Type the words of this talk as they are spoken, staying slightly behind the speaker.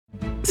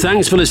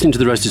Thanks for listening to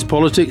The Rest is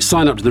Politics.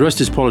 Sign up to The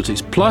Rest is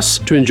Politics Plus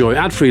to enjoy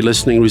ad-free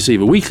listening,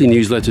 receive a weekly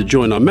newsletter,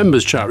 join our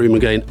members' chat room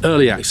and gain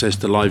early access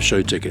to live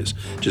show tickets.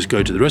 Just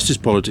go to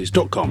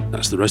therestispolitics.com.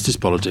 That's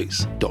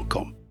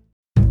therestispolitics.com.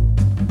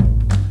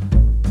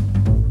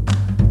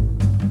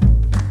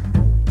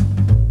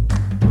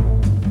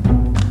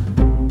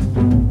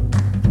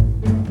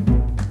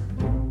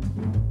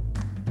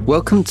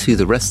 Welcome to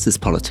The Rest is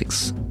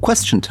Politics.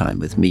 Question time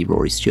with me,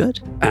 Rory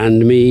Stewart.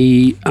 And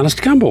me,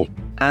 Alistair Campbell.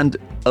 And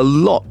a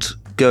lot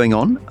going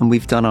on, and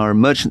we've done our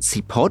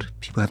emergency pod.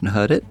 People haven't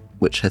heard it,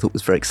 which I thought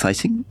was very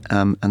exciting.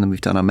 And then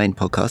we've done our main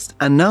podcast.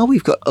 And now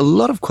we've got a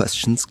lot of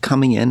questions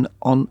coming in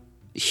on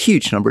a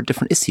huge number of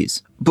different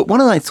issues. But one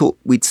that I thought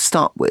we'd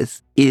start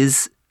with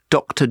is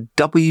Dr.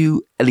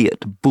 W.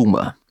 Elliot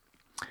Bulmer.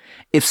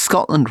 If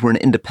Scotland were an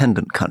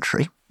independent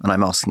country, and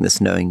I'm asking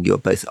this knowing you're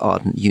both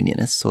ardent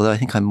unionists, although I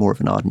think I'm more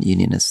of an ardent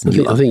unionist than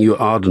you are. I think you're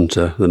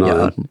ardenter than I am.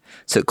 Ardent.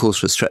 So it calls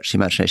for a stretch the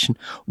imagination.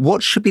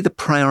 What should be the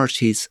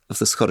priorities of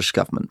the Scottish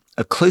government?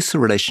 A closer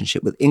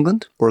relationship with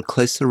England or a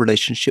closer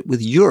relationship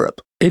with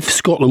Europe? If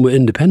Scotland were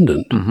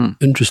independent,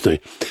 Interesting.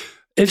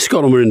 If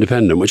Scotland were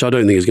independent, which I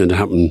don't think is going to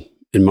happen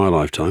in my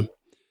lifetime,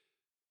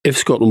 if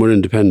Scotland were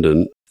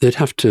independent, they'd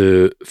have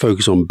to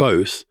focus on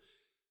both.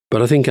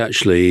 But I think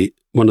actually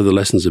one of the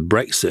lessons of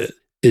Brexit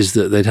is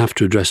that they'd have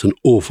to address an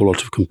awful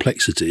lot of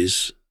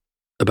complexities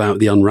about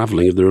the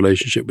unravelling of the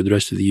relationship with the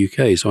rest of the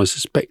UK. So I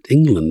suspect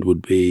England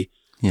would be...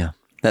 Yeah.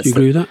 Do you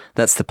agree with that?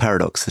 That's the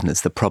paradox, and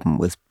it's the problem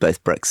with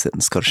both Brexit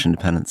and Scottish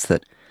independence,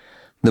 that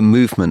the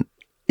movement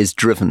is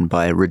driven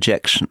by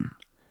rejection.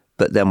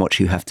 But then what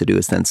you have to do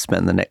is then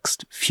spend the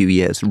next few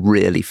years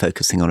really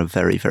focusing on a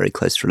very, very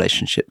close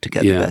relationship to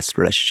get the best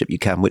relationship you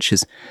can, which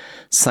is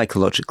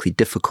psychologically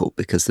difficult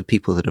because the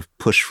people that have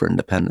pushed for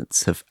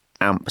independence have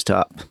amped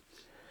up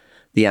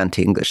the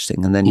anti-English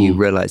thing, and then you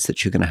realise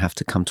that you're going to have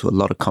to come to a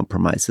lot of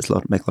compromises,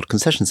 make a lot of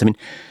concessions. I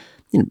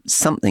mean,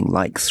 something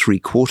like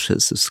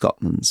 3/4 of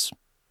Scotland's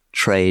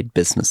trade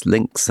business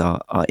links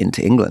are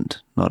into England,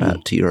 not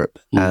out to Europe.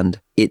 And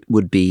it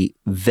would be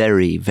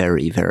very,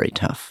 very, very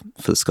tough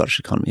for the Scottish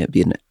economy. It'd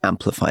be an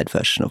amplified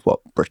version of what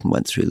Britain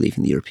went through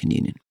leaving the European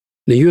Union.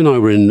 Now, you and I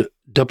were in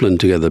Dublin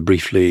together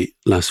briefly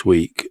last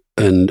week,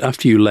 and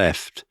after you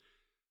left,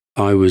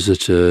 I was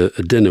at a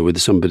dinner with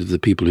some of the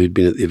people who'd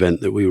been at the event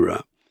that we were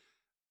at.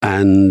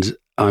 And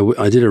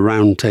I did a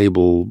round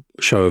table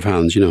show of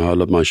hands. You know how I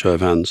love my show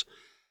of hands.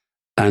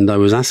 And I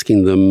was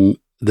asking them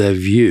their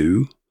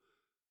view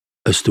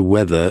as to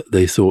whether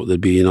they thought there'd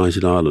be a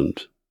United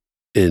Ireland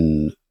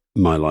in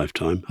my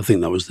lifetime. I think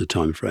that was the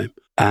time frame.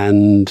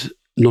 And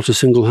not a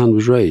single hand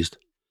was raised.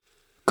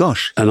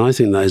 Gosh. And I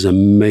think that is a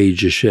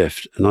major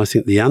shift. And I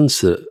think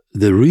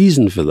the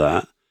reason for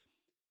that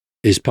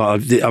is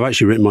I've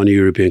actually written my new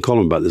European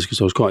column about this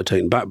because I was quite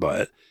taken back by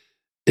it.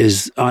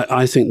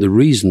 I think the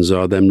reasons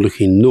are them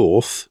looking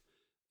north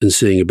and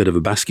seeing a bit of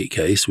a basket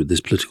case with this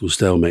political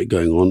stalemate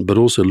going on, but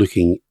also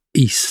looking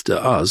east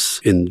at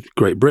us in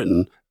Great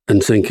Britain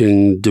and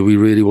thinking, do we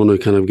really want to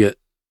kind of get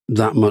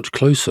that much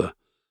closer?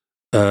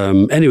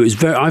 Anyway,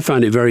 I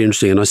found it very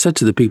interesting. And I said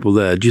to the people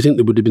there, do you think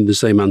there would have been the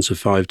same answer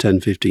 5, 10,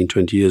 15,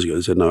 20 years ago?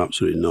 They said, no,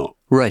 absolutely not.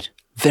 Right.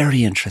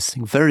 Very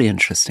interesting. Very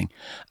interesting.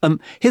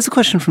 Here's a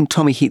question from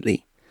Tommy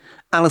Heatley.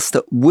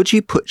 Alistair, would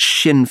you put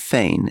Sinn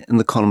Féin in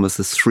the column of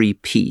the 3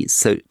 Ps?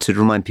 So to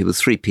remind people,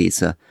 3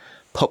 Ps are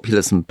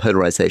populism,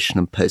 polarisation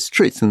and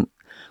post-truth. And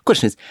the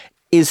question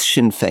is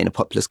Sinn Féin a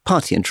populist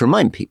party? And to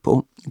remind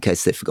people, in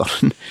case they've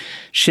forgotten,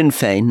 Sinn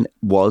Féin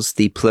was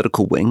the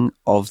political wing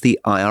of the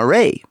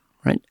IRA,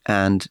 right?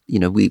 And,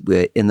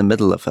 we're in the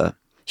middle of a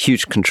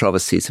huge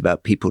controversies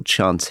about people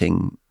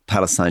chanting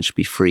Palestine should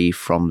be free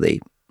from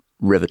the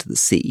river to the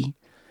sea.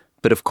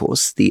 But of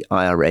course, the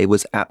IRA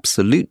was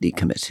absolutely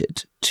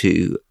committed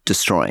to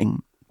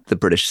destroying the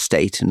British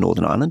state in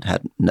Northern Ireland.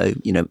 Had no,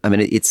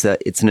 it's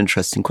an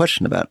interesting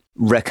question about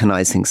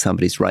recognising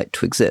somebody's right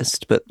to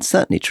exist. But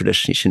certainly,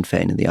 traditionally, Sinn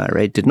Féin and the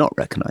IRA did not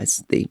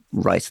recognise the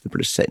right of the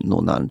British state in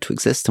Northern Ireland to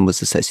exist and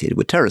was associated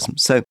with terrorism.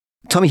 So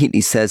Tommy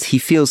Heatley says he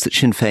feels that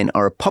Sinn Féin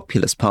are a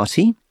populist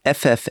party.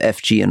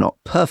 FFFG are not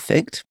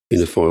perfect.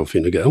 Fianna Fáil,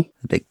 Fine Gael.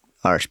 The big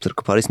Irish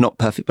political parties, not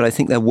perfect, but I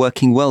think they're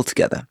working well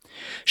together.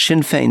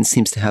 Sinn Féin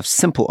seems to have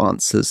simple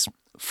answers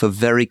for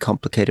very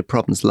complicated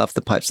problems. Love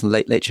the pipes on the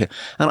Late Late Show.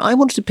 And I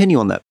wanted to pin you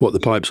on that. What,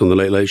 the pipes on the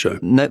Late Late Show?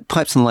 No,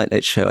 pipes on the Late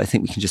Late Show, I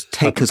think we can just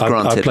take as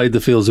granted. I played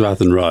the Fields of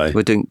Athenry.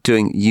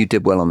 We're you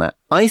did well on that.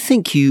 I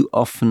think you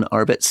often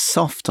are a bit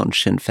soft on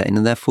Sinn Féin,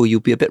 and therefore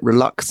you'll be a bit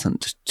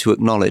reluctant to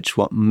acknowledge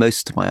what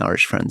most of my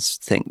Irish friends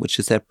think, which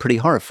is they're pretty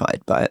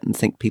horrified by it and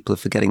think people are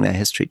forgetting their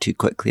history too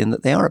quickly and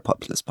that they are a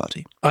populist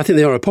party. I think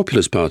they are a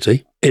populist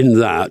party in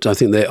that I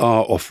think they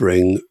are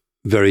offering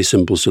very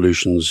simple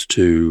solutions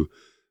to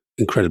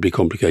incredibly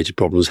complicated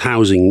problems.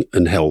 Housing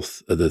and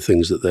health are the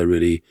things that they're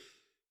really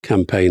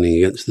campaigning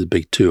against the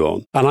big two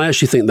on. And I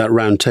actually think that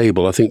round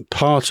table, I think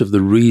part of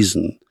the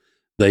reason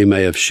they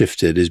may have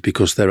shifted is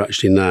because they're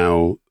actually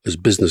now, as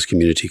business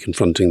community,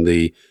 confronting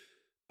the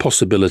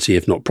possibility,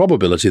 if not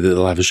probability, that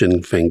they'll have a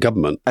Sinn Féin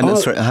government. And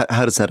sorry,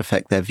 how does that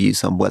affect their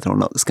views on whether or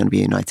not there's going to be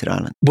a united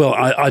Ireland? Well,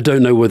 I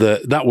don't know whether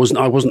I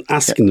wasn't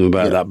asking them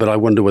about that, but I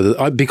wonder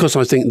whether, because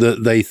I think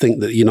that they think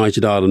that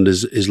United Ireland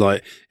is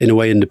like, in a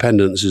way,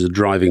 independence is a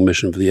driving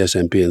mission for the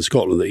SNP in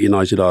Scotland, that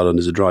United Ireland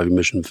is a driving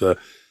mission for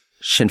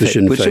Sinn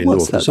Féin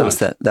North and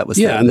South.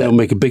 They'll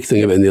make a big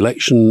thing of it in the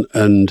election.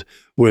 And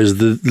whereas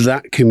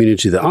that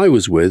community that I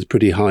was with,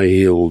 pretty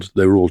high-heeled,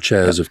 they were all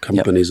chairs of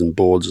companies and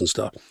boards and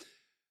stuff,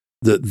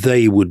 that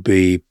they would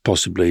be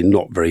possibly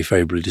not very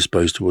favourably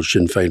disposed towards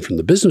Sinn Féin from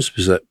the business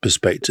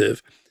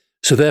perspective.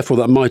 So therefore,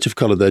 that might have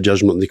coloured their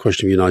judgment on the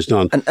question of United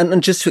Ireland.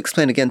 And just to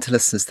explain again to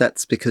listeners,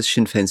 that's because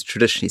Sinn Féin's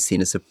traditionally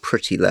seen as a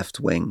pretty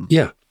left-wing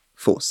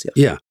force.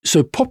 Yeah.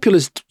 So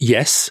populist,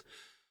 yes.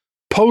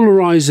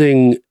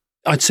 Polarising,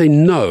 I'd say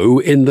no,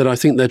 in that I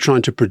think they're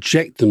trying to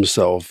project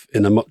themselves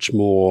in a much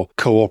more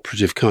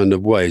cooperative kind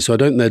of way. So I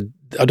don't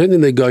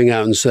think they're going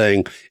out and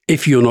saying,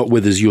 if you're not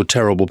with us, you're a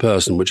terrible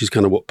person, which is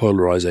kind of what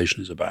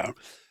polarisation is about.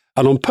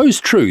 And on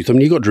post-truth, I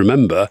mean, you've got to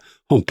remember,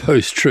 on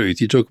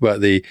post-truth, you talk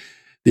about the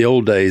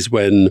old days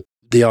when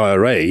the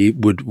IRA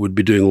would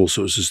be doing all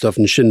sorts of stuff,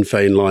 and Sinn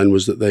Féin line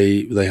was that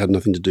they had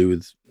nothing to do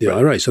with the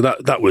IRA. So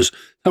that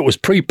was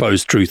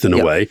pre-post-truth in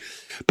a way.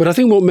 But I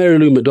think what Mary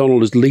Lou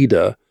McDonald as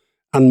leader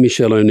and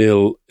Michelle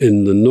O'Neill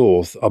in the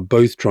North are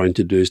both trying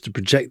to do is to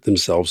project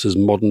themselves as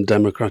modern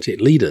democratic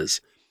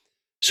leaders.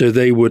 So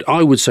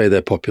I would say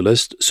they're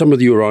populist. Some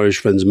of your Irish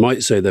friends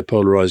might say they're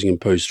polarising and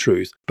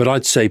post-truth, but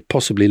I'd say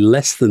possibly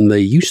less than they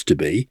used to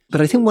be.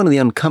 But I think one of the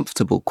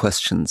uncomfortable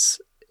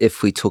questions,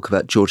 if we talk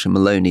about Giorgia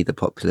Meloni, the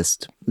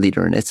populist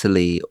leader in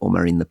Italy, or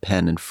Marine Le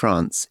Pen in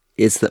France,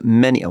 is that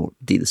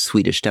the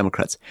Swedish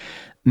Democrats,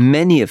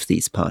 many of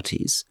these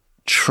parties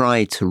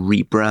try to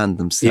rebrand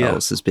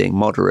themselves as being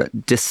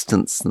moderate,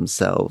 distance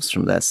themselves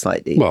from their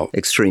slightly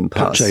extreme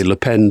past. Pache Le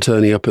Pen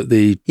turning up at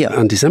the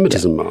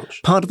anti-Semitism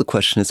march. Part of the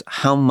question is,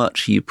 how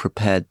much are you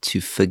prepared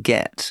to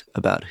forget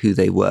about who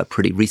they were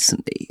pretty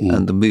recently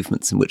and the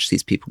movements in which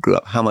these people grew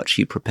up? How much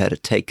are you prepared to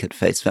take at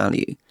face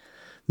value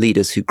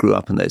leaders who grew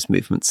up in those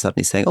movements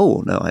suddenly saying,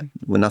 "Oh no,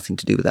 we're nothing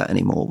to do with that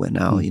anymore. We're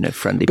now,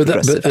 friendly,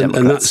 progressive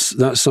Democrats." And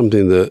that's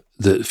something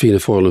that Fianna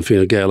Fáil and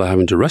Fine Gael are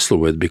having to wrestle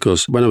with,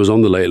 because when I was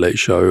on the Late Late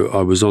Show,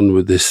 I was on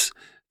with this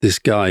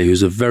guy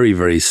who's a very,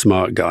 very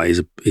smart guy.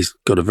 He's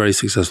got a very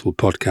successful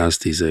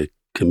podcast. He's a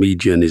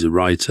comedian. He's a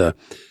writer,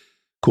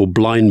 called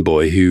Blind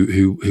Boy,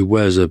 who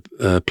wears a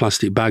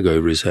plastic bag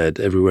over his head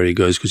everywhere he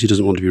goes because he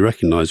doesn't want to be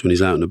recognised when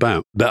he's out and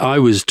about. But I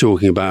was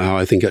talking about how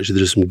I think actually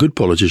there's some good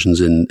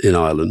politicians in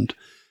Ireland.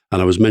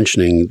 And I was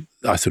mentioning,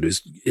 I thought it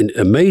was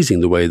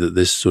amazing the way that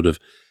this sort of,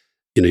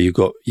 you've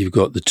got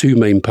the two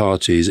main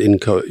parties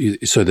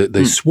so that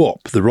they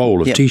swap the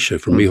role of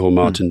Taoiseach from Micheál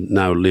Martin,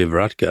 now Leo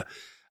Varadkar.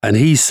 And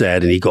he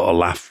said, and he got a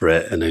laugh for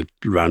it and a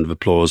round of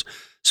applause,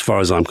 as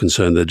far as I'm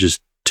concerned, they're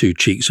just two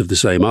cheeks of the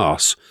same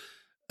arse,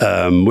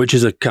 which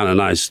is a kind of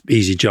nice,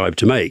 easy jibe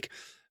to make.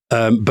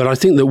 But I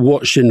think that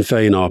what Sinn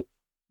Féin are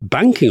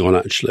banking on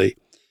actually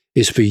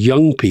is for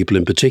young people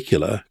in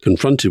particular,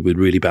 confronted with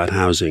really bad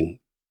housing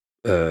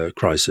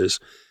crisis,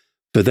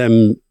 for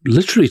them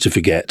literally to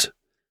forget,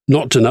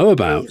 not to know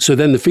about. So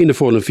then the Fianna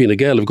Fáil and Fine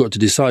Gael have got to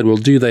decide, well,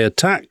 do they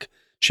attack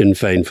Sinn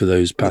Féin for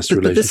those past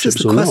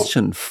relationships or not? But this is the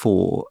question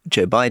for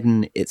Joe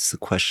Biden, it's the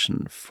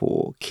question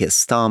for Keir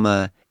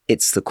Starmer,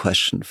 it's the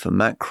question for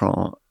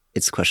Macron,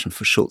 it's a question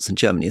for Schulz in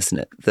Germany, isn't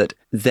it? That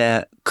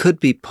there could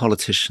be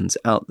politicians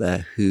out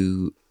there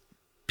who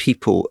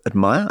people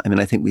admire. I mean,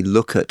 I think we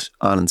look at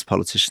Ireland's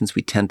politicians,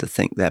 we tend to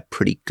think they're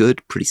pretty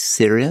good, pretty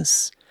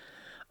serious.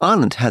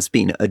 Ireland has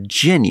been a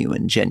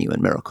genuine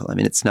miracle. I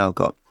mean, it's now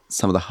got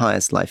some of the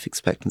highest life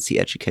expectancy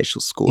educational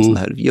scores in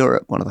the whole of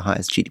Europe, one of the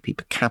highest GDP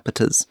per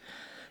capitas,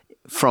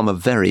 from a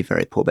very,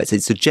 very poor base.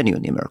 It's a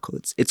genuinely miracle.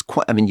 It's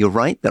quite, I mean, you're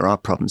right, there are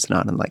problems in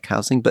Ireland like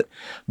housing, but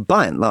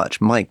by and large,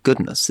 my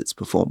goodness, it's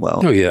performed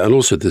well. Oh yeah, and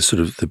also the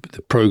sort of the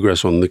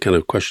progress on the kind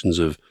of questions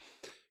of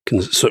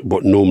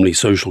what normally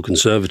social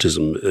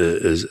conservatism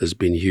has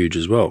been huge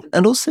as well.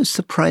 And also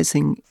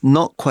surprising,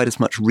 not quite as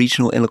much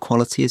regional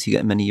inequality as you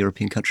get in many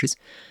European countries.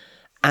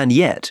 And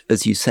yet,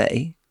 as you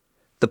say,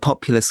 the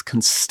populists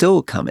can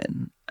still come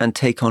in and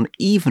take on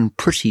even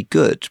pretty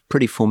good,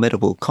 pretty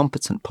formidable,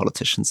 competent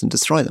politicians and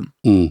destroy them.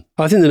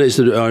 I think the next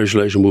Irish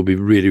election will be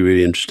really,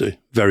 really interesting,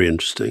 very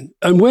interesting.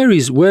 And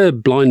where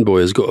Blind Boy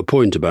has got a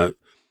point about,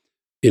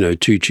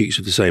 two cheeks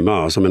of the same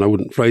arse. I mean, I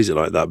wouldn't phrase it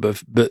like that,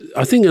 but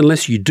I think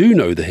unless you do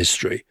know the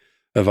history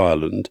of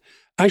Ireland,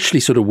 actually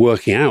sort of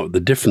working out the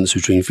difference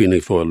between Fianna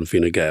Fáil and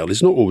Fine Gael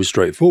is not always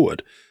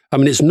straightforward. I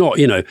mean, it's not,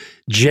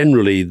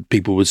 generally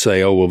people would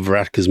say, oh, well,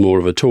 Varadkar's more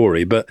of a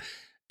Tory, but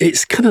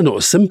it's kind of not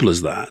as simple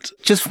as that.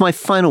 Just for my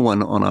final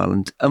one on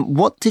Ireland,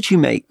 what did you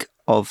make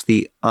of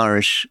the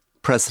Irish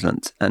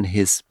president and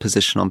his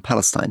position on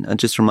Palestine? And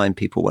just remind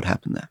people what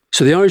happened there.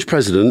 So the Irish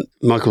president,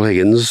 Michael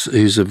Higgins,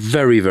 who's a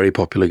very, very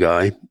popular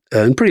guy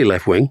and pretty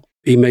left-wing,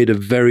 he made a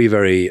very,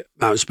 very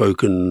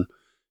outspoken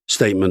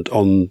statement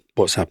on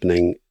what's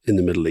happening in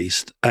the Middle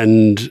East.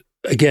 And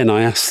again,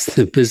 I asked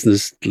the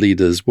business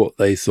leaders what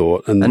they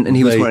thought. And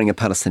he was wearing a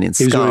Palestinian scarf.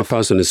 He was wearing a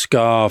Palestinian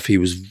scarf. He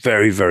was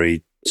very,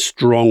 very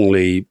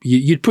strongly,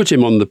 you'd put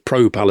him on the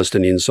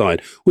pro-Palestinian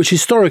side, which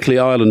historically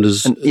Ireland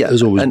has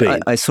always been.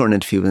 I saw an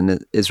interview with an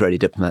Israeli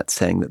diplomat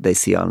saying that they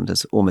see Ireland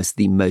as almost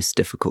the most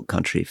difficult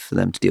country for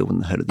them to deal with in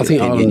the whole of the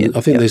European Union.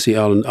 I think they see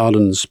Ireland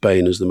and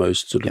Spain as the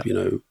most sort of,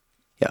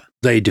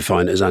 they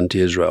define it as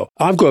anti-Israel.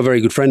 I've got a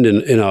very good friend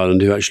in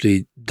Ireland who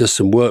actually does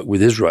some work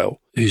with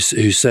Israel, who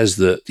says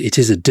that it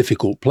is a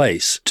difficult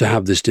place to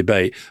have this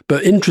debate.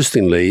 But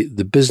interestingly,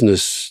 the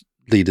business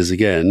leaders,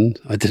 again,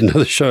 I did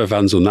another show of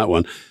hands on that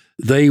one,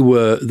 they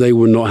were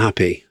not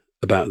happy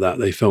about that.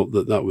 They felt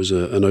that was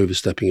an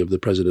overstepping of the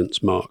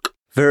president's mark.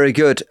 Very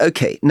good.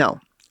 Okay, now,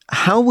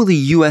 how will the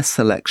US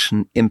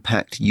election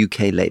impact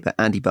UK Labour?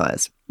 Andy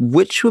Byers,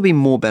 which will be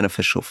more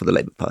beneficial for the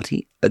Labour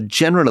Party, a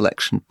general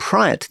election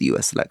prior to the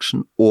US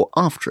election or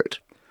after it?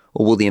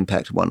 Or will the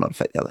impact of one not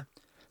affect the other?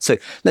 So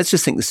let's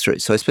just think this through.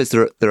 So I suppose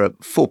there are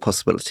four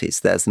possibilities.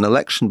 There's an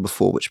election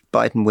before which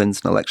Biden wins,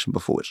 an election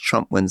before which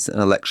Trump wins, an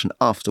election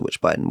after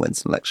which Biden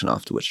wins, an election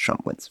after which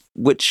Trump wins.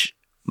 Which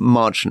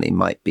marginally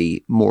might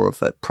be more of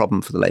a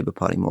problem for the Labour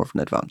Party, more of an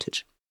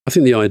advantage? I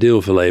think the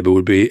ideal for Labour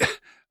would be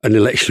an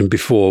election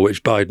before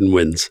which Biden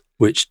wins,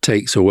 which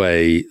takes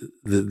away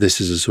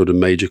this is a sort of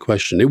major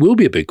question. It will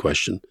be a big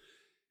question.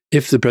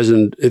 If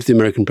the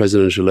American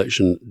presidential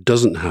election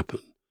doesn't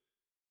happen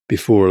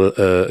before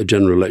a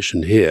general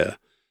election here,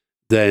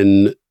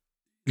 then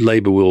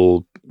Labour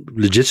will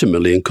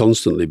legitimately and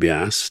constantly be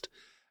asked.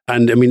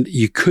 And I mean,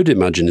 you could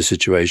imagine a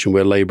situation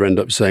where Labour end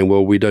up saying,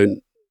 well, we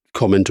don't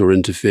comment or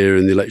interfere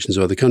in the elections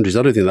of other countries.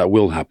 I don't think that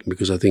will happen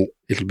because I think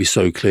it'll be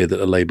so clear that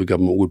a Labour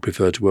government would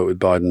prefer to work with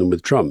Biden than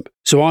with Trump.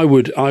 So I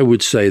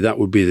would say that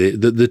would be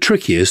the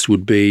trickiest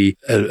would be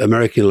an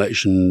American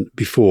election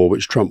before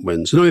which Trump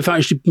wins. No, in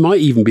fact, it might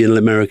even be an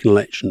American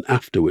election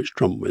after which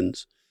Trump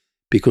wins,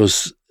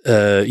 because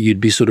you'd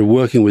be sort of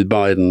working with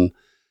Biden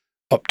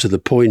up to the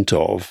point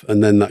of,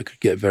 and then that could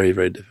get very,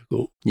 very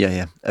difficult.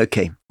 Yeah.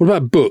 Okay. What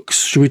about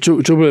books? Should we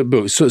talk about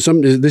books? So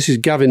this is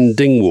Gavin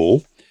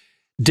Dingwall.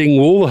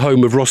 Dingwall, the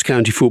home of Ross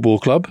County Football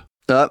Club.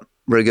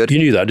 Very good. You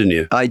knew that, didn't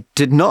you? I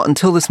did not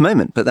until this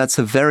moment, but that's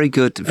a very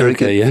good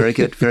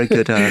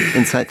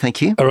insight.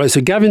 Thank you. All right. So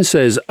Gavin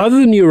says,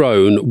 other than your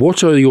own,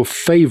 what are your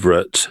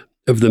favourite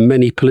of the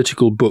many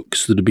political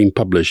books that have been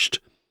published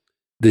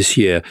this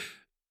year?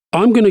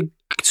 I'm going to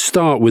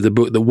start with a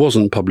book that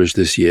wasn't published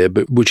this year,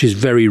 but which is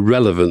very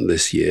relevant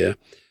this year.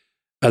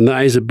 And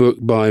that is a book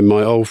by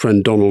my old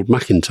friend Donald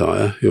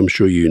McIntyre, who I'm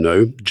sure you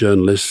know,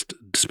 journalist,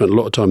 spent a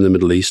lot of time in the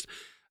Middle East.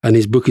 And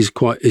his book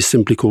is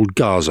simply called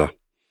Gaza.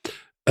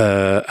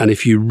 And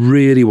if you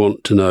really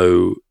want to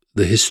know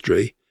the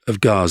history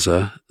of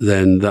Gaza,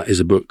 then that is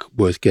a book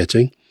worth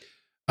getting.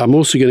 I'm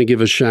also going to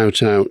give a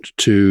shout out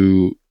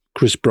to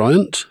Chris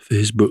Bryant for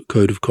his book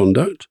Code of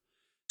Conduct.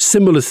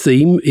 Similar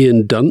theme,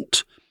 Ian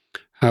Dunt,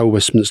 How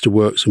Westminster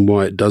Works and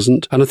Why It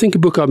Doesn't. And I think a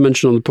book I've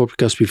mentioned on the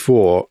podcast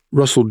before,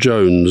 Russell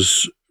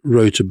Jones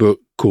wrote a book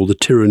called The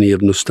Tyranny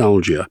of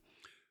Nostalgia,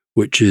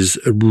 which is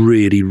a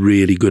really,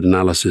 really good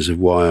analysis of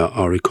why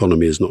our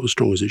economy is not as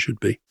strong as it should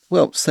be.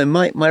 Well, so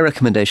my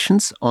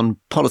recommendations on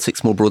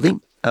politics more broadly,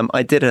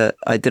 I did an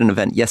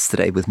event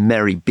yesterday with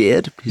Mary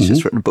Beard, who's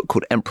just written a book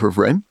called Emperor of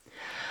Rome.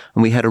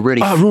 And we had a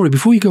really... Rory,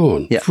 before we go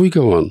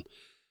on,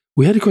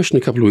 we had a question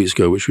a couple of weeks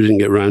ago, which we didn't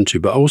get around to,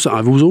 but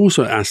I was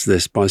also asked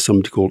this by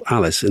somebody called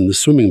Alice in the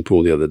swimming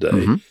pool the other day.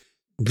 Mm-hmm.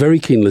 Very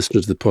keen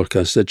listener to the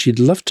podcast, said she'd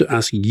love to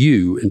ask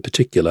you in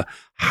particular,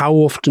 how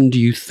often do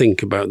you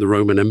think about the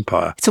Roman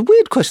Empire? It's a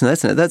weird question,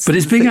 isn't it? But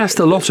it's being asked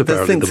a lot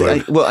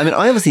apparently.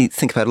 I obviously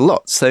think about it a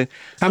lot. So,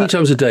 how many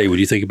times a day would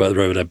you think about the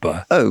Roman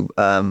Empire?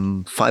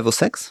 5 or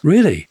 6.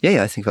 Really?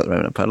 Yeah, I think about the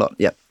Roman Empire a lot.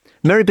 Yeah.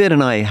 Mary Beard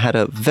and I had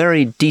a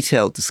very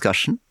detailed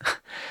discussion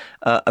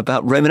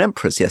about Roman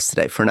emperors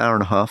yesterday for an hour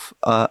and a half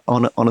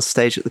on a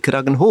stage at the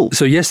Cadogan Hall.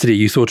 So yesterday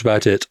you thought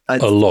about it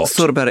a lot. I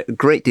thought about it a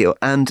great deal.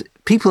 And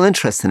people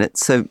interested in it.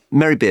 So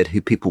Mary Beard,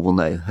 who people will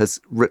know, has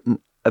written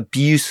a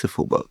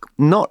beautiful book,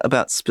 not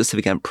about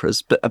specific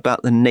emperors, but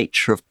about the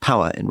nature of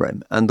power in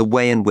Rome and the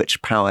way in which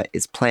power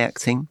is play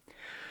acting,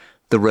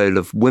 the role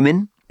of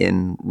women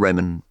in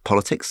Roman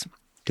politics.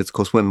 Because, of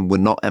course, women were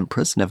not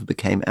emperors, never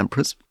became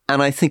emperors.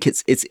 And I think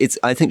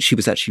I think she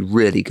was actually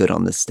really good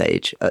on this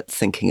stage at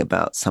thinking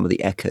about some of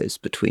the echoes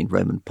between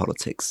Roman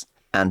politics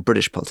and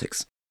British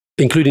politics.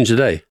 Including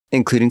today?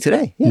 Including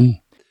today, yeah.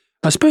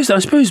 I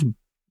suppose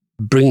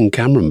bringing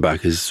Cameron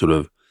back is sort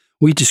of,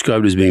 we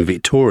described it as being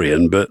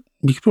Victorian, but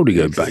you could probably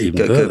go back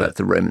even further. Go back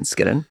to the Romans,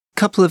 get in. A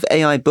couple of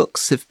AI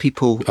books, if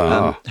people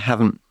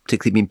haven't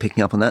particularly been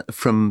picking up on that,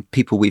 from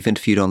people we've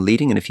interviewed on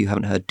Leading. And if you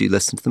haven't heard, do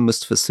listen to them.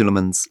 Mustafa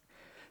Suleiman's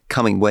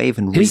Coming Wave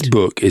and his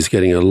book is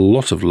getting a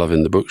lot of love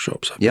in the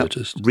bookshops, I've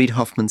noticed. Reid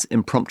Hoffman's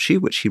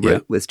Impromptu, which he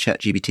wrote with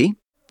ChatGPT.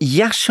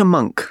 Yasha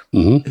Monk,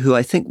 who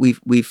I think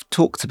we've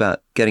talked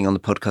about getting on the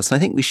podcast, and I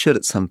think we should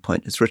at some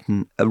point, has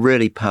written a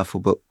really powerful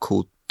book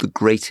called The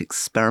Great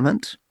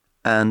Experiment.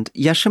 And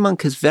Yasha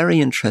Monk is very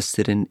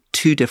interested in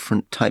two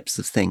different types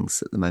of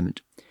things at the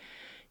moment.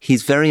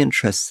 He's very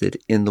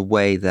interested in the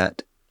way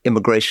that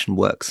immigration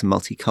works and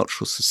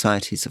multicultural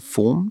societies are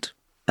formed,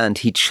 and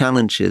he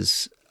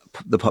challenges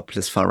the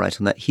populist far right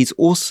on that. He's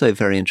also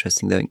very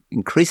interesting, though,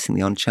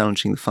 increasingly on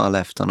challenging the far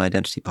left on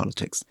identity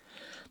politics.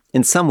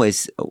 In some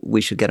ways,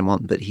 we should get him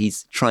on, but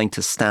he's trying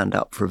to stand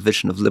up for a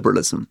vision of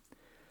liberalism,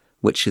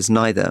 which is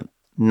neither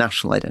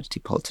national identity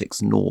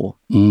politics nor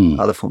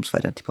other forms of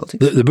identity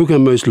politics. The book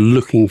I'm most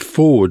looking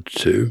forward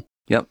to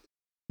Yep.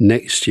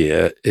 next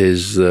year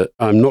is that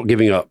I'm not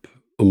giving up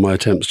on my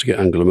attempts to get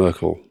Angela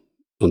Merkel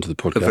onto the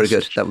podcast. Oh, very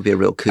good. That would be a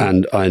real coup.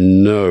 And I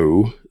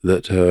know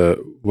that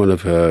one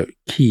of her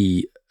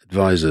key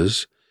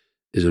advisors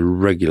is a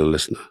regular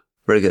listener.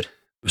 Very good.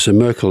 So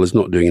Merkel is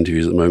not doing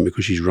interviews at the moment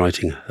because she's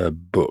writing her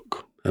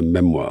book, her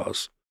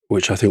memoirs,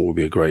 which I think will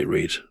be a great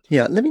read.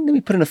 Yeah, let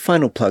me put in a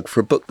final plug for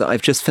a book that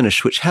I've just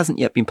finished, which hasn't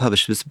yet been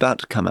published, but it's about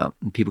to come out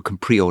and people can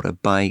pre-order,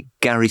 by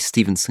Gary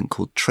Stevenson,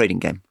 called Trading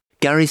Game.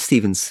 Gary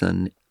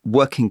Stevenson,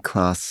 working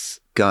class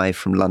guy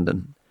from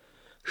London,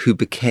 who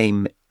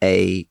became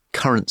a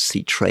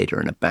currency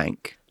trader in a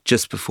bank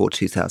just before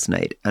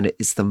 2008. And it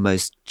is the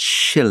most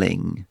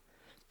chilling,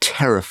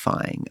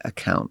 terrifying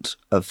account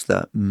of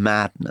the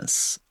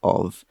madness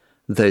of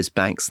those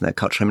banks and their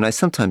culture. I mean, I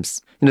sometimes,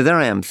 there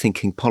I am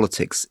thinking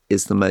politics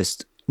is the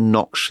most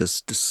noxious,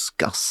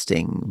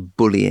 disgusting,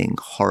 bullying,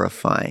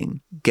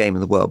 horrifying game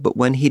in the world. But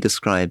when he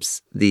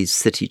describes these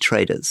city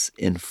traders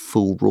in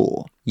full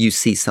roar, you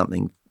see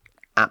something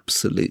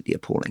absolutely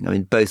appalling. I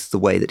mean, both the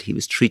way that he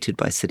was treated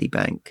by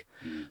Citibank,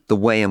 the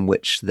way in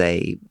which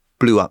they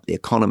blew up the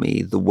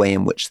economy, the way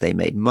in which they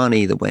made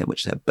money, the way in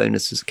which their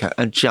bonuses,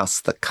 and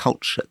just the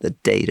culture, the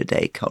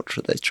day-to-day culture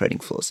of those trading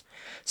floors.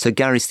 So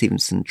Gary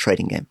Stevenson,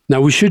 Trading Game.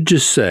 Now, we should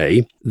just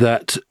say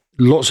that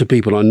lots of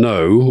people I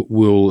know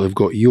will have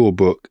got your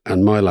book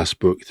and my last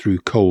book through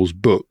Coles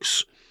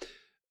Books,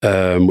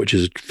 which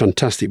is a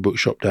fantastic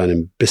bookshop down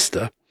in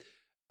Bicester.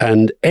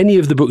 And any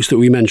of the books that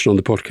we mention on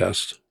the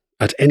podcast,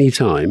 at any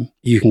time,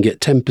 you can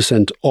get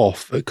 10%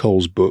 off at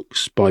Coles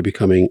Books by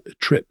becoming a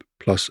Trip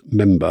Plus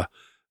member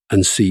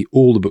and see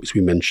all the books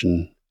we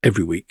mention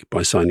every week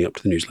by signing up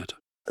to the newsletter.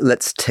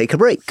 Let's take a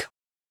break.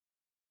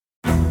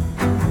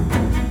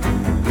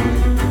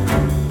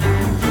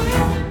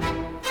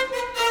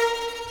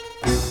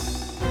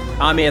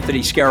 I'm Anthony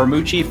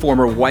Scaramucci,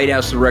 former White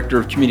House Director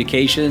of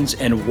Communications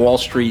and Wall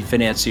Street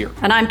financier.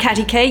 And I'm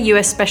Katty Kay,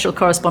 US Special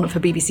Correspondent for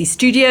BBC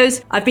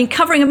Studios. I've been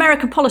covering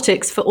American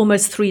politics for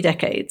almost 3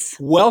 decades.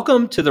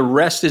 Welcome to The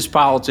Rest is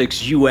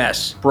Politics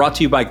US, brought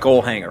to you by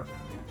Goalhanger.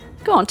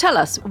 Go on, tell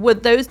us, were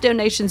those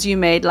donations you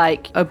made,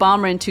 like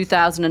Obama in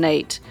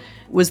 2008,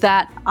 was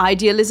that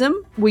idealism?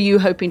 Were you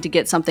hoping to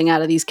get something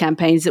out of these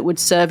campaigns that would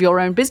serve your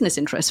own business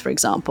interests, for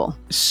example?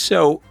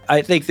 So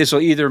I think this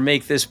will either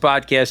make this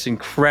podcast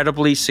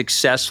incredibly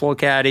successful,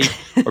 Katty,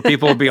 or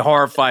people will be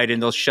horrified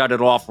and they'll shut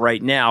it off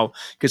right now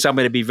because I'm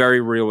going to be very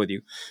real with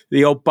you.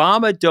 The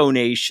Obama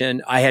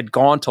donation, I had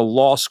gone to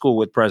law school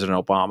with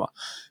President Obama.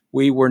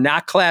 We were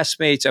not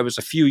classmates. I was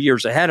a few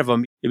years ahead of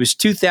him. It was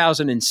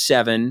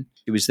 2007.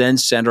 He was then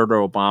Senator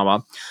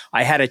Obama.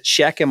 I had a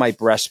check in my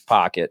breast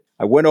pocket.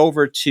 I went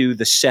over to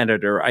the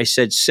senator. I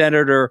said,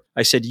 Senator,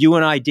 you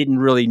and I didn't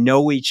really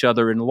know each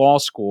other in law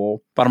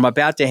school, but I'm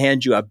about to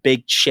hand you a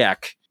big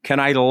check. Can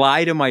I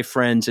lie to my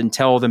friends and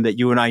tell them that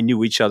you and I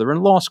knew each other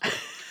in law school?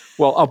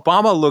 Well,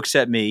 Obama looks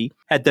at me,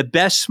 had the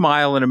best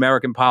smile in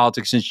American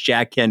politics since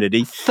Jack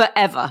Kennedy.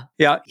 Forever.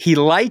 Yeah, he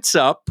lights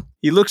up.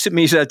 He looks at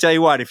me and says, I'll tell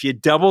you what, if you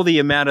double the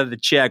amount of the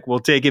check, we'll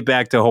take it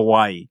back to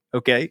Hawaii.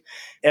 Okay.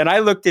 And I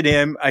looked at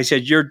him. I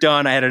said, you're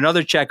done. I had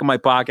another check in my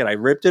pocket. I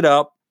ripped it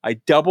up. I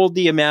doubled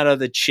the amount of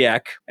the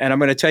check. And I'm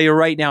going to tell you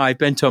right now, I've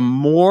been to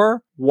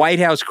more White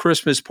House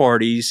Christmas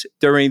parties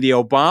during the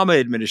Obama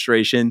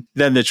administration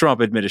than the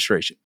Trump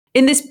administration.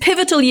 In this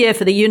pivotal year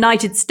for the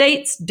United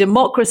States,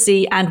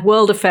 democracy, and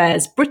world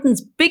affairs, Britain's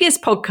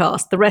biggest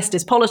podcast, The Rest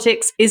is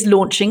Politics, is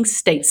launching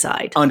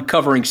stateside.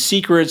 Uncovering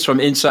secrets from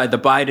inside the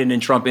Biden and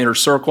Trump inner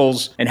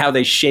circles and how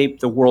they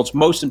shape the world's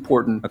most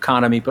important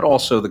economy, but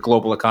also the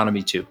global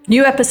economy too.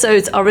 New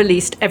episodes are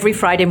released every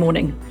Friday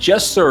morning.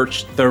 Just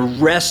search The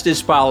Rest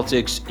is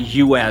Politics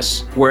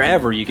US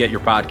wherever you get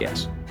your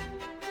podcasts.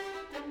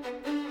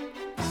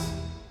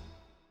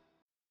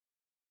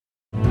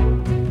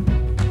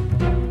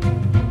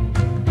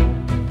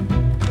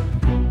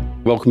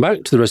 Welcome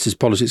back to The Rest is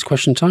Politics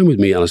Question Time with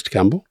me, Alistair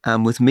Campbell.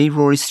 And with me,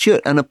 Rory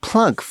Stewart, and a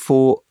plug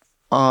for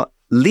our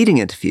leading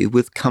interview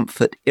with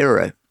Comfort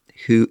Iro,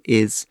 who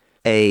is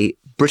a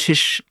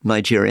British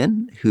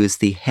Nigerian who is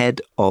the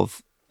head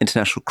of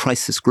International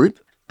Crisis Group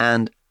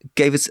and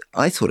gave us,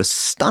 I thought, a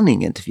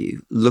stunning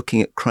interview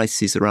looking at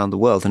crises around the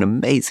world, an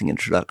amazing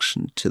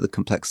introduction to the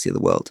complexity of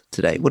the world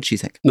today. What do you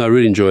think? No, I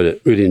really enjoyed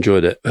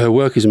it. Her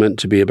work is meant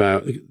to be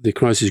about the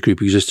crisis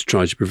group exists to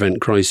try to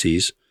prevent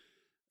crises.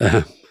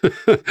 There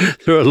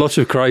are a lot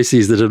of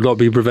crises that have not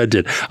been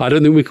prevented. I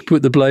don't think we can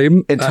put the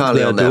blame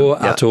entirely on them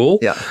at all.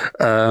 Yeah.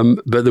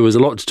 But there was a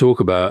lot to talk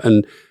about.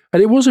 And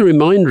it was a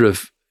reminder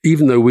of,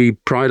 even though we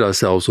pride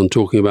ourselves on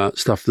talking about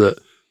stuff that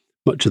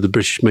much of the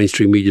British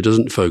mainstream media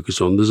doesn't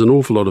focus on. There's an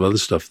awful lot of other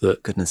stuff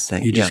that goodness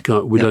sake, you just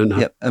can't. We don't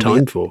have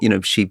time for. You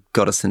know, she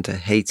got us into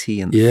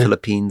Haiti and the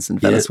Philippines and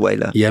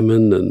Venezuela,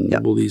 Yemen, and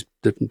all these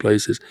different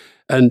places.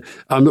 And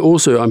I'm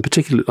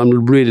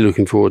really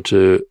looking forward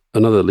to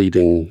another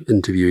leading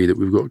interviewee that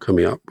we've got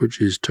coming up,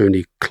 which is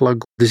Tony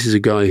Klug. This is a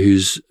guy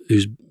who's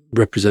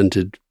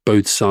represented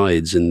both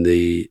sides in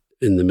the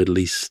Middle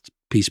East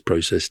peace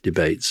process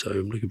debate. So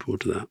I'm looking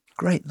forward to that.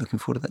 Great, looking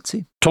forward to that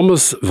too.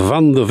 Thomas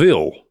van der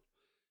Wiel.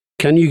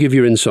 Can you give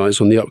your insights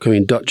on the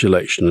upcoming Dutch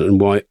election and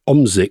why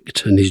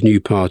Omtzigt and his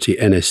new party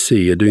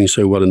NSC are doing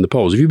so well in the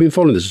polls? Have you been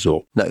following this at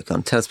all? No, go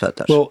on, tell us about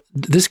Dutch. Well,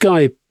 this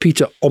guy,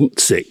 Peter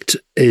Omtzigt,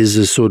 is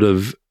a sort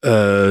of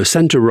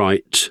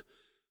centre-right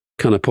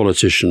kind of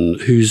politician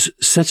who's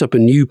set up a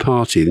new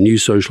party, the New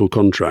Social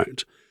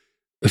Contract,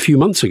 a few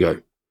months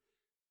ago.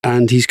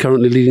 And he's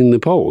currently leading the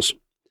polls.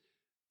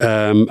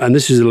 And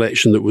this is an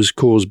election that was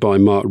caused by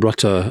Mark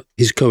Rutte.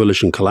 His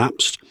coalition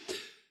collapsed.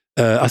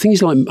 I think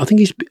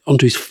he's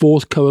onto his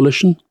fourth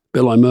coalition, a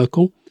bit like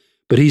Merkel,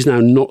 but he's now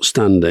not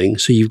standing.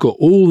 So you've got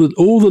all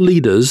the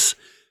leaders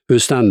who are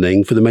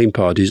standing for the main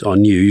parties are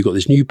new. You've got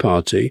this new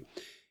party.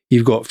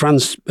 You've got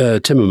Frans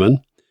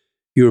Timmermans,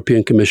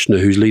 European Commissioner,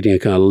 who's leading a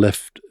kind of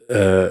left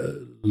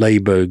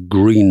Labour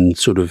Green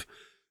sort of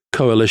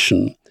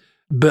coalition.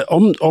 But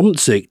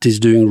Omtzigt is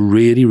doing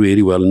really,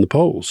 really well in the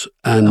polls.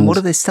 And what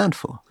do they stand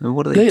for? And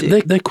what do they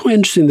do? They're quite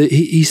interesting. That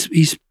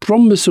he's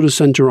from a sort of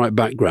centre-right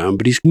background,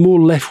 but he's more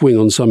left-wing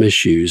on some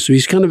issues. So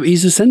he's a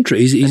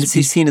centrist. Is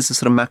he seen as a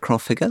sort of Macron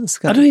figure? I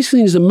don't think he's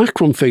seen as a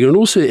Macron figure. And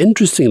also,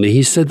 interestingly,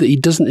 he said that he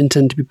doesn't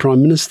intend to be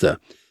Prime Minister.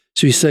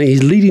 So he's saying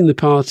he's leading the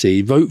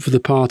party, vote for the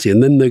party,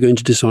 and then they're going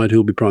to decide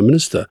who'll be Prime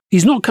Minister.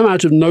 He's not come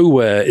out of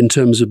nowhere in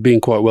terms of being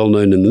quite well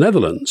known in the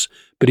Netherlands,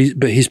 but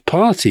his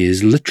party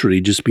has literally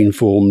just been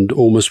formed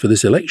almost for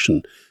this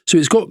election. So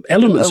it's got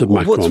elements of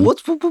Macron.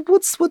 What's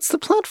the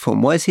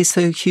platform? Why is he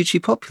so hugely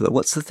popular?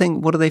 What's the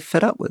thing? What are they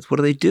fed up with? What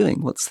are they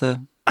doing? Why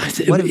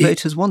do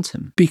voters want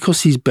him?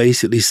 Because he's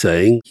basically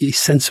saying he's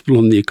sensible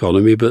on the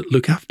economy, but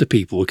look after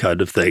people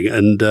kind of thing.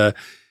 And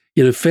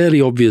fairly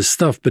obvious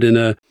stuff, but in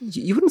a...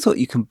 You wouldn't have thought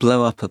you can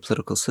blow up a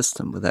political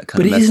system with that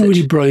kind of message. But he isn't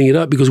really blowing it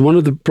up, because one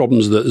of the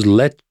problems that has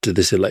led to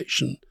this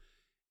election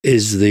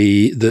is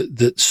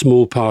that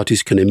small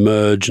parties can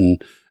emerge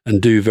and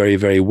do very,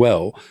 very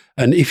well.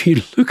 And if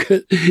you look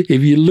at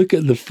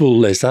the full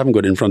list, I haven't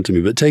got it in front of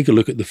me, but take a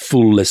look at the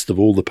full list of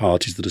all the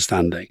parties that are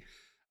standing.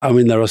 I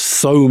mean, there are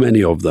so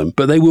many of them,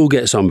 but they will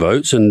get some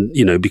votes. And,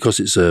 because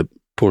it's a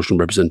proportional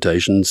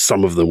representation,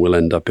 some of them will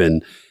end up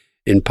in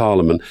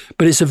Parliament.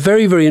 But it's a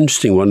very, very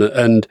interesting one.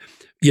 And,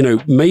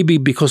 maybe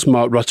because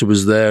Mark Rutte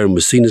was there and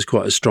was seen as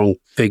quite a strong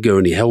figure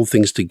and he held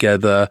things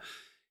together,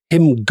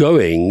 him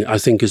going, I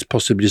think, has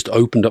possibly just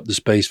opened up the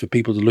space for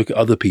people to look at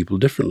other people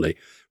differently.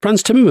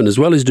 Frans Timmermans as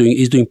well is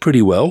doing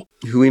pretty well.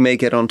 Who we may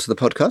get onto the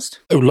podcast.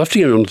 I would love to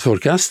get him on the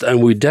podcast,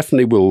 and we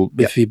definitely will.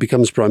 If he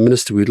becomes Prime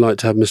Minister, we'd like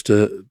to have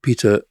Mr.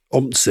 Peter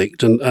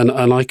Omtzigt,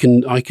 and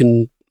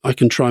I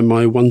can try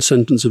my one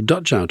sentence of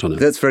Dutch out on it.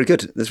 That's very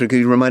good.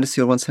 You remind us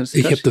your one sentence of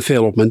Ik Dutch? heb te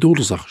veel op mijn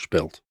doordelzak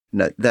gespeeld.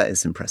 No, that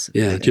is impressive.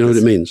 Yeah, do you know what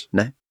it means?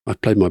 No.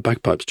 I've played my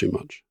bagpipes too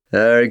much.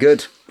 Very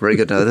good. Very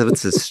good. No,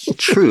 that's as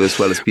true as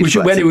well as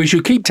beautiful. We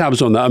should keep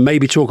tabs on that and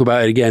maybe talk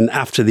about it again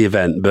after the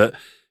event. But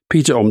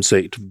Peter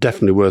Omtzigt,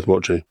 definitely worth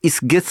watching.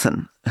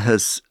 Isgithen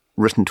has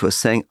written to us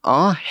saying,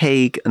 are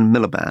Hague and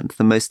Miliband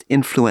the most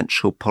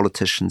influential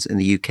politicians in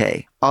the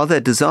UK? Are there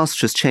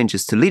disastrous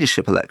changes to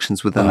leadership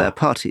elections within their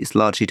parties,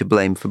 largely to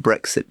blame for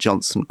Brexit,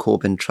 Johnson,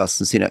 Corbyn, Truss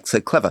and Sunak so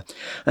clever?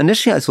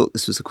 Initially, I thought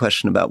this was a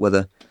question about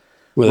whether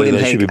William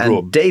Hague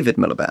and David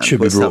Miliband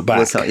should be brought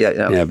back.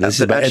 But this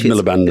is about Ed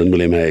Miliband and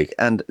William Hague.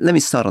 And let me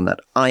start on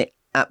that. I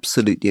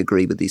absolutely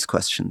agree with these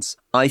questions.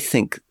 I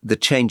think the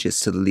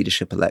changes to the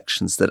leadership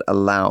elections that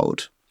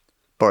allowed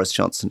Boris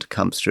Johnson to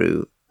come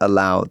through,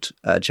 allowed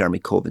Jeremy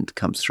Corbyn to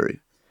come through,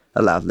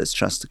 allowed Liz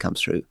Truss to come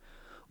through,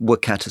 were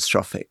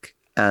catastrophic.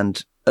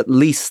 And at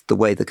least the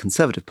way the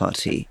Conservative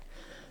Party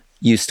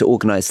used to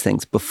organise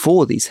things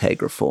before these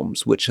Hague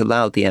reforms, which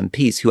allowed the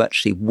MPs who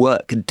actually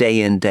work day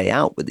in, day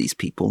out with these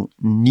people,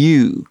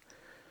 knew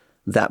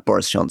that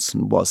Boris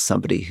Johnson was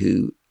somebody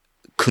who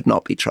could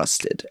not be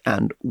trusted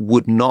and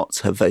would not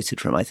have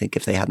voted for him, I think,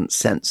 if they hadn't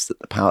sensed that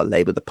the power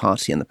Labour, the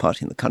party, and the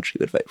party in the country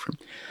would vote for him,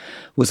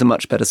 was a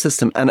much better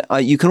system. And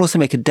you can also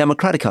make a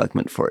democratic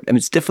argument for it. I mean,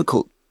 it's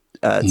difficult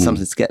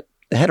sometimes to get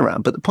the head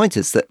around, but the point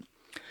is that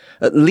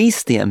at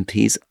least the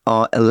MPs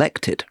are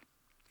elected.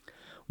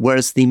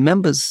 Whereas the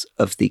members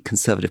of the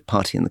Conservative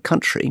Party in the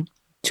country,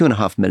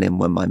 2.5 million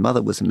when my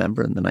mother was a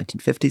member in the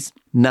 1950s,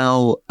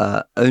 now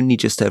only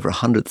just over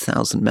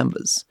 100,000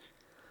 members.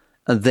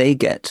 And they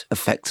get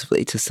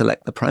effectively to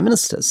select the Prime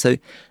Minister. So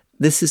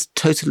this is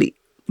totally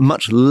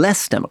much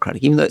less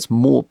democratic. Even though it's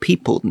more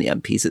people than the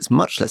MPs, it's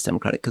much less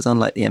democratic because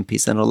unlike the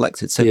MPs, they're not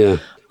elected. So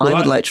I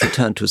would like to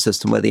return to a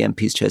system where the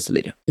MPs chose the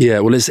leader. Yeah,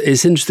 well,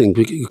 it's interesting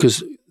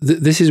because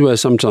this is where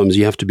sometimes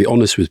you have to be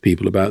honest with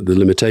people about the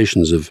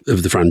limitations of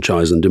the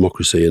franchise and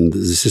democracy and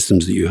the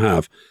systems that you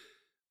have.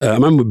 I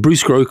remember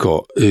Bruce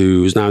Grocott,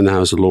 who is now in the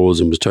House of Lords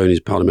and was Tony's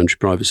parliamentary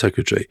private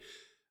secretary.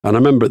 And I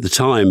remember at the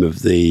time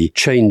of the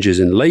changes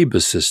in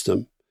Labour's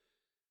system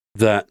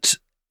that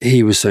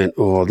he was saying,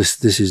 "Oh,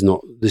 this is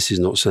not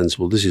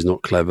sensible. This is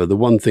not clever." The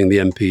one thing the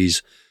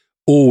MPs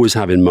always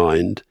have in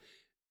mind,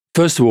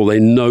 first of all, they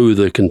know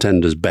the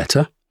contenders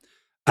better,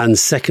 and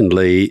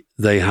secondly,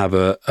 they have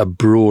a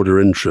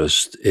broader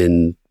interest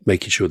in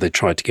making sure they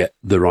try to get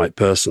the right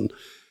person,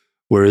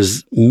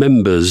 whereas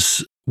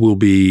members will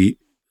be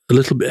a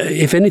little bit,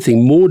 if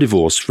anything, more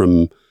divorced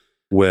from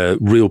where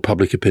real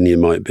public opinion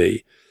might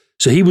be.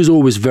 So he was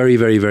always very,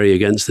 very, very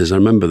against this. I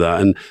remember that.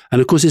 And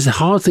of course, it's a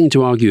hard thing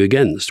to argue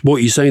against.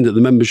 What, you're saying that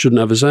the members shouldn't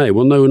have a say?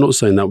 Well, no, we're not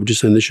saying that. We're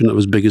just saying they shouldn't have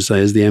as big a say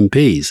as the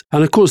MPs.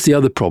 And of course, the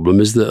other problem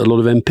is that a lot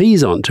of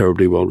MPs aren't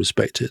terribly well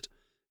respected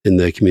in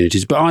their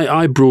communities. But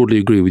I broadly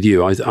agree with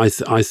you. I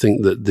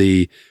think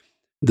that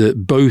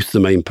that both the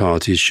main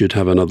parties should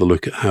have another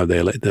look at how they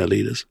elect their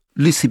leaders.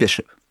 Lucy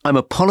Bishop. I'm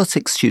a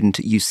politics student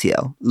at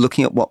UCL,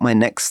 looking at what my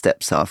next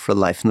steps are for a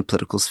life in the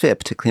political sphere,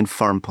 particularly in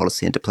foreign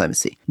policy and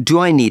diplomacy. Do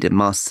I need a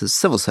master's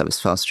civil service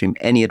fast stream?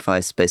 Any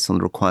advice based on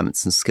the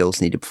requirements and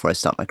skills needed before I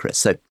start my career?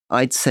 So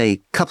I'd say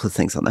a couple of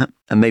things on that,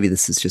 and maybe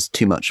this is just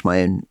too much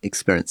my own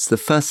experience. The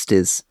first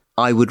is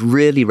I would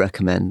really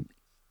recommend,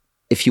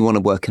 if you want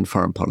to work in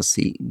foreign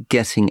policy,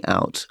 getting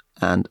out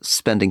and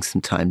spending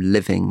some time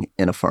living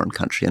in a foreign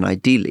country, and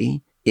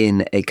ideally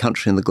in a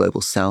country in the global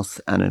south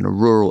and in a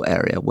rural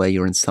area where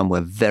you're in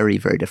somewhere very,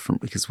 very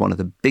different, because one of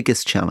the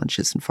biggest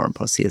challenges in foreign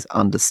policy is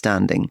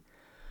understanding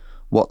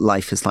what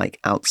life is like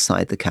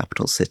outside the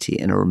capital city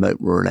in a remote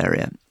rural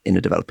area in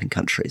a developing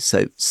country.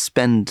 So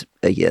spend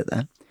a year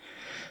there.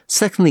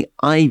 Secondly,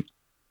 I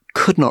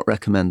could not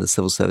recommend the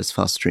civil service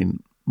fast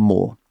stream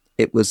more.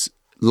 It was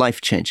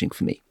life-changing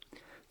for me.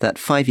 That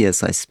 5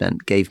 years I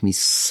spent gave me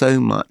so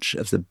much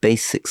of the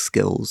basic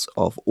skills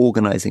of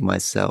organizing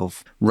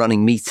myself,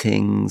 running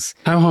meetings.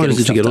 How hard is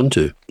it to get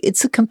onto?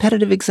 It's a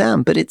competitive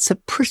exam, but it's a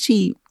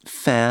pretty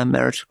fair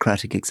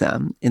meritocratic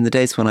exam. In the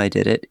days when I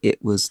did it,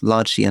 it was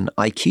largely an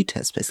IQ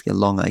test, basically a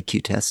long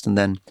IQ test. And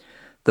then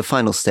the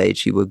final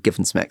stage, you were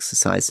given some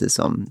exercises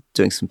on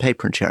doing some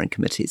paper and chairing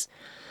committees.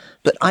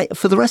 But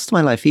for the rest of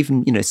my life,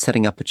 even,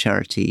 setting up a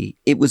charity,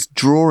 it was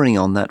drawing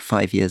on that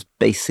 5 years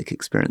basic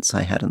experience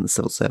I had in the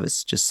civil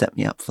service, just set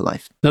me up for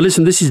life. Now,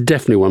 listen, this is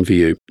definitely one for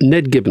you.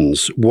 Ned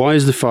Gibbons, why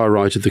is the far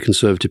right of the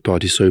Conservative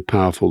Party so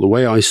powerful? The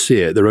way I see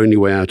it, their only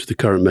way out of the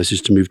current mess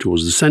is to move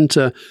towards the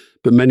centre,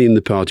 but many in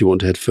the party want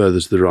to head further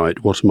to the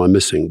right. What am I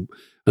missing?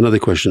 Another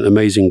question,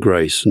 Amazing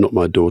Grace, not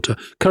my daughter,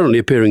 currently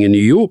appearing in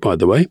New York, by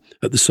the way,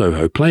 at the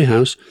Soho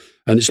Playhouse.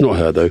 And it's not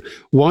her, though.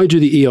 Why do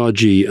the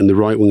ERG and the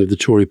right wing of the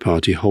Tory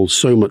party hold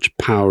so much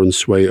power and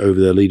sway over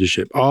their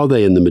leadership? Are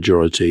they in the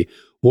majority?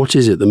 What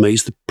is it that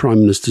makes the Prime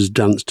Ministers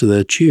dance to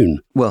their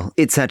tune? Well,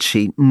 it's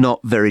actually not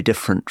very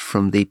different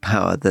from the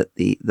power that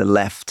the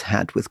left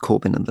had with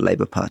Corbyn and the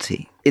Labour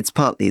Party. It's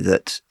partly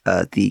that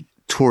the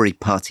Tory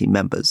party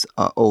members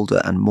are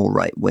older and more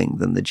right-wing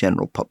than the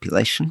general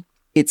population.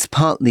 It's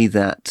partly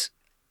that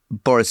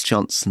Boris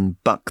Johnson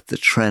bucked the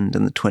trend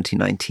in the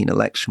 2019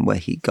 election where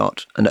he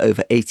got an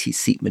over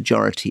 80-seat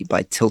majority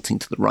by tilting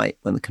to the right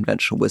when the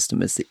conventional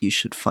wisdom is that you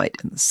should fight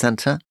in the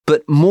centre.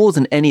 But more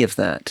than any of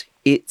that,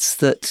 it's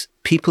that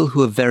people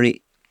who are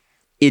very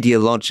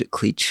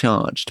ideologically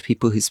charged,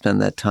 people who spend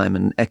their time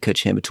in an echo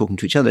chamber talking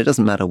to each other, it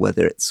doesn't matter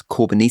whether it's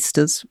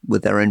Corbynistas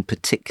with their own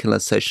particular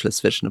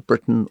socialist vision of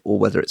Britain or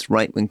whether it's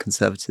right-wing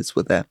conservatives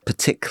with their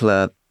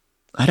particular,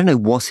 I don't know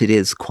what it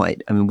is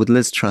quite. I mean, with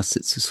Liz Truss,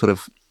 it's a sort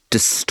of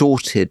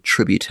distorted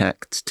tribute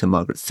act to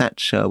Margaret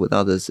Thatcher. With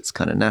others, it's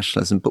kind of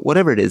nationalism. But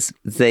whatever it is,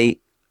 they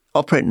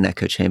operate an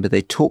echo chamber.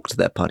 They talk to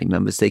their party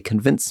members. They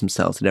convince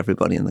themselves that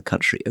everybody in the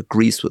country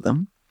agrees with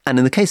them. And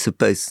in the case of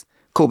both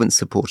Corbyn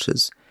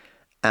supporters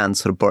and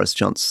sort of Boris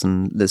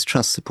Johnson, Liz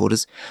Truss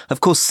supporters,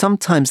 of course,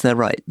 sometimes they're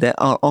right. There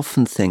are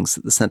often things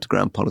that the centre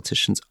ground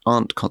politicians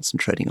aren't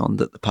concentrating on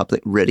that the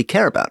public really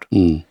care about.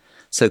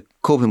 So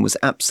Corbyn was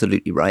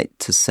absolutely right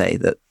to say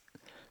that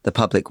the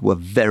public were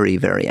very,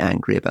 very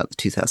angry about the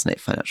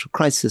 2008 financial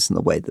crisis and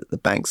the way that the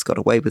banks got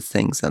away with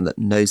things and that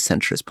no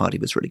centrist party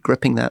was really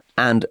gripping that.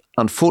 And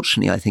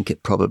unfortunately, I think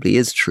it probably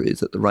is true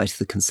that the right of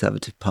the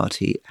Conservative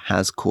Party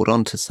has caught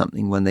on to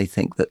something when they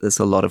think that there's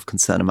a lot of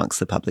concern amongst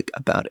the public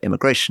about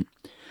immigration.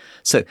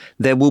 So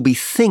there will be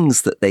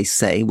things that they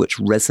say which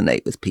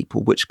resonate with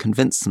people, which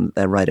convince them that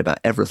they're right about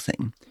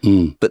everything.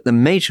 But the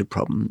major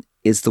problem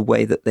is the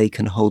way that they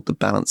can hold the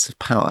balance of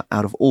power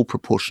out of all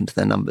proportion to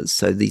their numbers.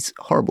 So these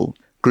horrible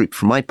group,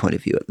 from my point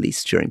of view at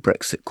least, during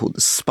Brexit, called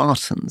the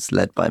Spartans,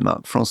 led by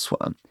Mark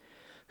Francois,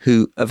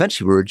 who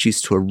eventually were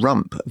reduced to a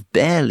rump of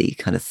barely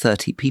kind of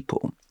 30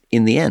 people,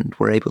 in the end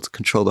were able to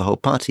control the whole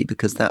party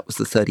because that was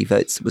the 30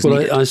 votes that was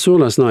needed. I saw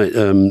last night,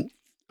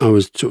 I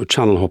was sort of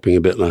channel hopping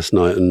a bit last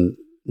night, and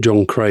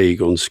John Craig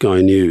on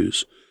Sky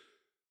News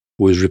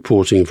was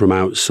reporting from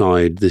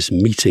outside this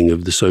meeting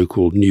of the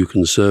so-called New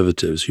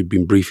Conservatives who'd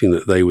been briefing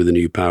that they were the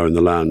new power in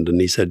the land. And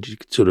he said you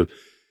could sort of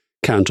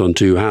count on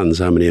two hands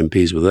how many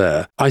MPs were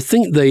there. I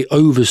think they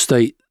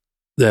overstate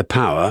their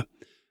power,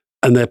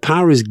 And their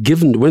power is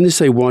given, when they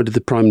say, why do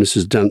the prime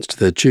ministers dance to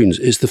their tunes?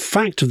 It's the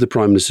fact of the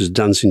prime ministers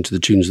dancing to the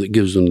tunes that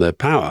gives them their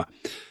power.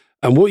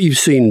 And what you've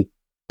seen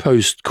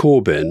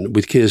post-Corbyn,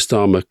 with Keir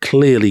Starmer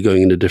clearly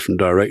going in a different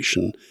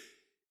direction,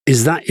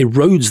 is that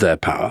erodes their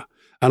power.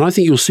 And I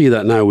think you'll see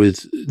that now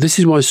this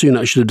is why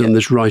Sunak should have done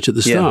this right at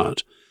the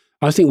start.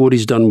 I think what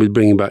he's done with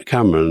bringing back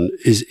Cameron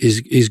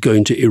is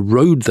going to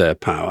erode their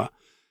power.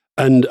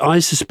 And I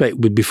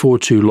suspect before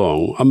too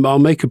long, I'll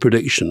make a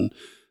prediction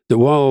that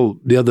while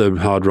the other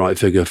hard right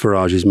figure,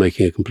 Farage, is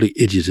making a complete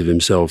idiot of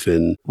himself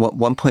in... What,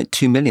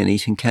 1.2 million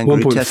eating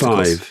kangaroo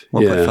testicles?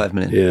 1.5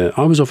 million. Yeah,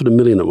 I was offered $1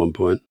 million at one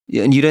point.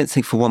 Yeah, and you don't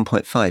think for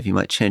 1.5 you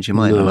might change your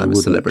mind when I'm a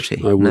celebrity?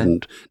 I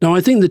wouldn't. No,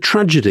 I think the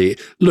tragedy...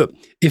 Look,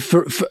 if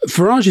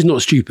Farage is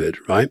not stupid,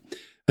 right?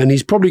 And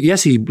he's probably...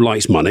 Yes, he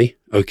likes money.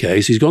 Okay,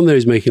 so he's gone there,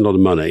 he's making a lot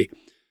of money.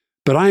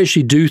 But I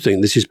actually do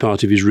think this is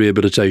part of his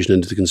rehabilitation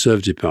into the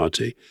Conservative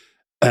Party.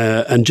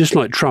 And just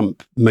like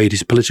Trump made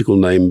his political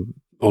name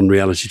on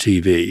reality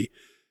TV,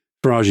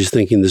 Farage is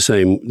thinking the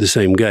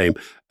same game.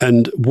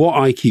 And what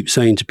I keep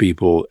saying to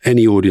people,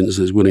 any audience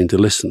that's willing to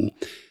listen,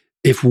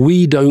 if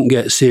we don't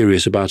get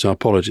serious about our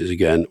politics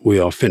again, we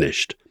are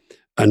finished.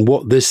 And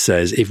what this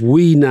says, if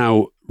we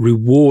now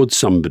reward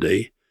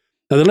somebody,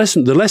 now the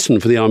lesson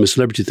for the I'm a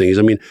Celebrity thing is,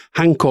 I mean,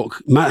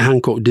 Matt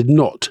Hancock did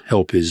not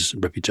help his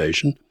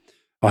reputation.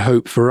 I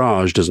hope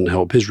Farage doesn't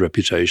help his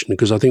reputation,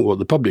 because I think what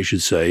the public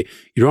should say,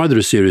 you're either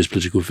a serious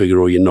political figure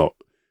or you're not.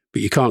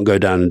 But you can't go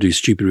down and do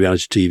stupid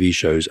reality TV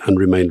shows and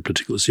remain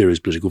a serious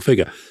political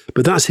figure.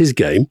 But that's his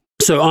game.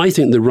 So I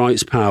think the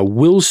right's power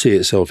will see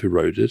itself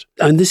eroded.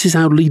 And this is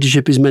how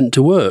leadership is meant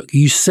to work.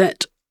 You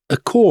set a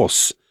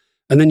course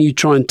and then you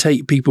try and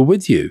take people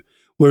with you.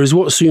 Whereas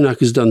what Sunak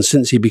has done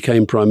since he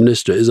became Prime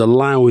Minister is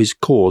allow his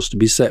course to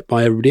be set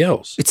by everybody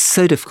else. It's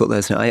so difficult, though,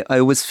 isn't it? I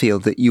always feel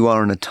that you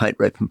are on a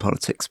tightrope in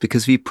politics,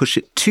 because if you push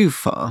it too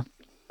far,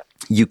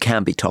 you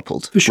can be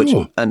toppled. For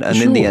sure. And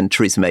in the end,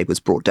 Theresa May was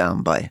brought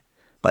down by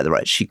the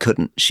right. She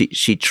couldn't,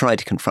 she tried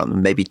to confront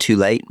them, maybe too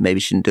late,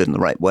 maybe she didn't do it in the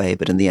right way,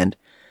 but in the end,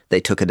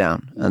 they took her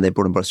down and they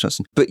brought in Boris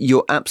Johnson. But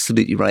you're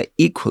absolutely right.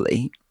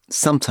 Equally,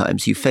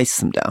 sometimes you face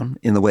them down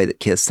in the way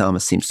that Keir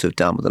Starmer seems to have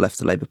done with the left of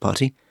the Labour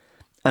Party.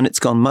 And it's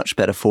gone much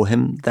better for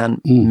him than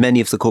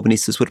many of the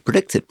Corbynistas would have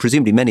predicted.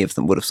 Presumably many of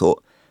them would have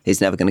thought, he's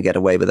never going to get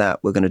away with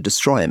that. We're going to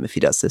destroy him if he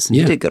does this. And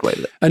he did get away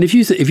with it. And if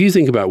you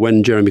think about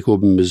when Jeremy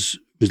Corbyn was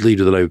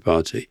leader of the Labour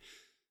Party,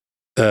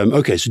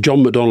 okay, so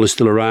John McDonnell is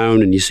still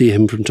around and you see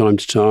him from time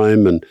to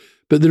time.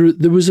 But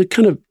there was a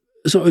kind of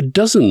sort of a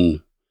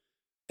dozen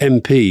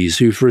MPs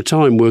who for a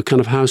time were kind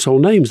of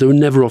household names. They were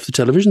never off the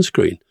television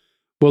screen.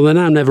 Well, they're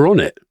now never on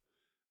it.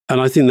 And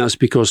I think that's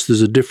because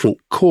there's a different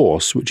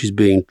course which is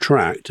being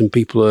tracked and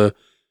people are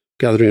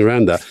gathering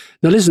around that.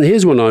 Now, listen,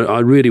 here's one I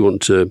really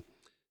want to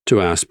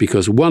ask,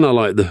 because one, I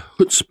like the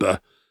chutzpah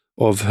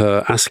of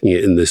her asking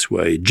it in this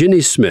way.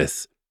 Ginny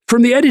Smith,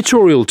 from the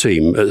editorial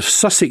team at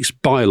Sussex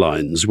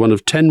Bylines, one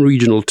of 10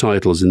 regional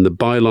titles in the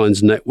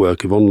Bylines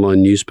network of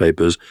online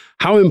newspapers,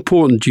 how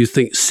important do you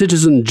think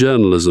citizen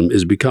journalism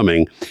is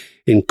becoming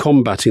in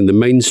combating the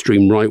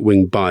mainstream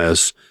right-wing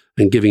bias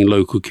and giving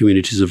local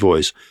communities a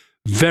voice?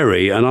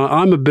 Very, and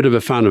I'm a bit of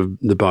a fan of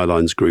the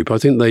Bylines group. I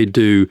think they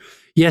do,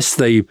 yes,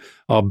 they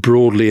are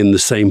broadly in the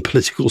same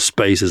political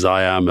space as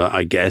I am,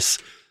 I guess.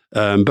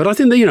 But I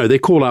think they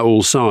call out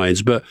all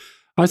sides. But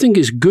I think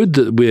it's good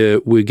that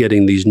we're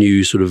getting these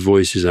new sort of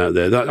voices out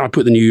there. I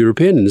put the New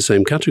European in the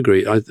same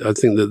category. I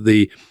think that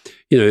the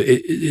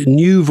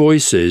new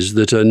voices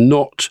that are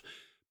not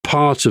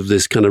part of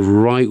this kind of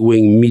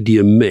right-wing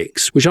media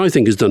mix, which I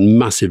think has done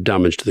massive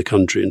damage to the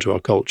country and to our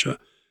culture.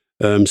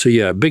 So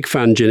yeah, big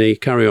fan, Ginny.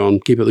 Carry on.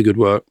 Keep up the good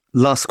work.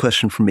 Last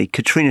question from me.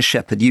 Katrina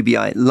Shepherd,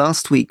 UBI.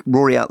 Last week,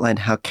 Rory outlined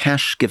how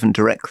cash given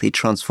directly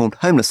transformed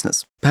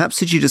homelessness. Perhaps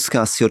could you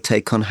discuss your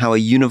take on how a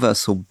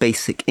universal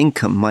basic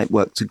income might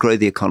work to grow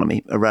the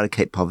economy,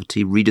 eradicate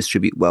poverty,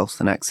 redistribute wealth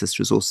and access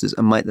to resources,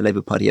 and might the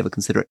Labour Party ever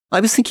consider it? I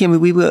was thinking,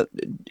 we were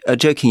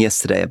joking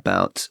yesterday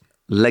about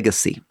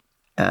legacy,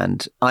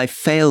 and I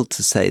failed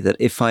to say that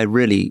if I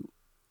really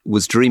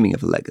was dreaming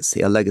of a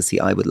legacy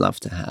I would love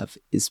to have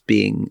is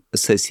being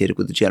associated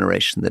with a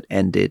generation that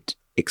ended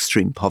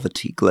extreme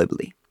poverty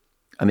globally.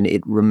 I mean,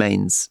 it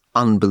remains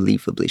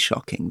unbelievably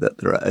shocking that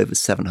there are over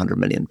 700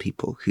 million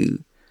people who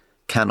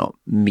cannot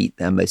meet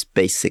their most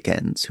basic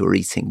ends, who are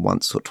eating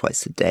once or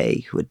twice a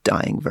day, who are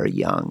dying very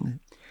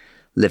young,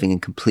 living in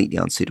completely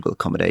unsuitable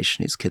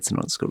accommodation, whose kids are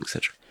not in school,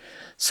 etc.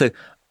 So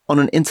on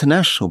an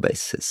international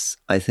basis,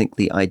 I think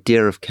the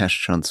idea of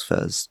cash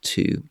transfers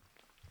to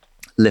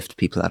lift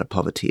people out of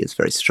poverty is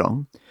very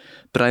strong.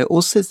 But I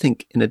also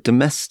think in a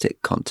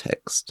domestic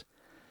context,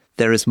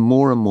 there is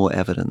more and more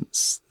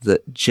evidence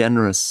that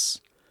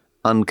generous,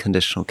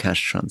 unconditional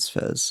cash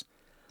transfers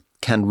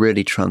can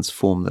really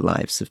transform the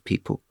lives of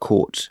people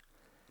caught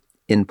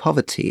in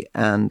poverty.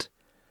 And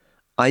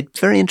I'm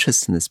very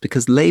interested in this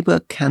because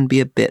Labour can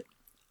be a bit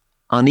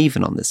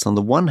uneven on this. On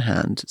the one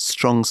hand,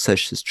 strong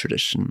socialist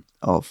tradition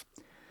of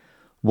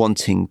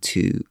wanting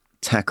to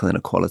tackle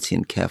inequality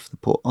and care for the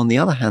poor. On the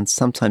other hand,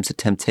 sometimes a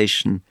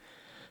temptation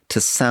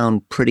to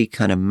sound pretty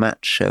kind of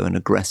macho and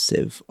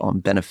aggressive on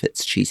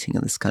benefits cheating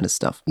and this kind of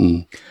stuff.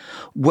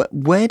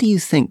 Where do you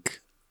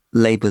think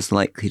Labour's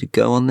likely to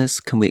go on this?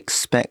 Can we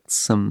expect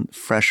some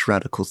fresh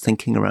radical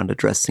thinking around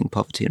addressing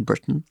poverty in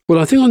Britain? Well,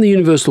 I think on the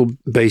universal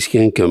basic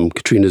income,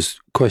 Katrina's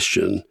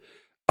question,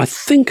 I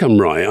think I'm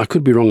right. I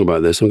could be wrong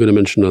about this. I'm going to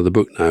mention another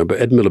book now, but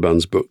Ed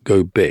Miliband's book,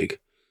 Go Big.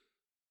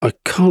 I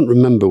can't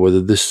remember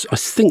whether I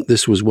think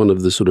this was one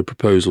of the sort of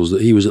proposals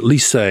that he was at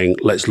least saying,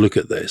 let's look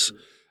at this.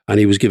 And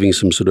he was giving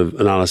some sort of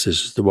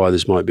analysis as to why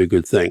this might be a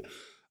good thing.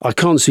 I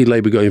can't see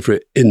Labour going for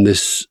it in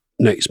this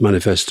next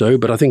manifesto,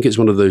 but I think it's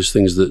one of those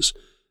things that's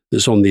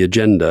on the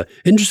agenda.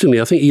 Interestingly,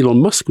 I think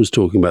Elon Musk was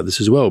talking about this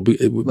as well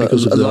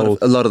because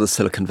a lot of the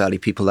Silicon Valley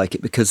people like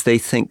it because they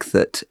think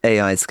that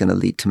AI is going to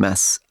lead to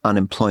mass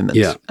unemployment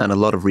and a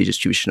lot of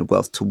redistribution of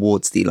wealth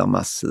towards the Elon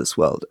Musks of this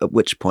world, at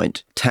which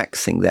point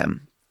taxing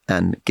them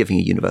and giving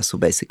a universal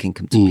basic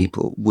income to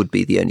people would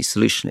be the only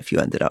solution if you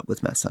ended up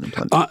with mass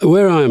unemployment.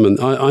 Where I am, and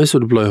I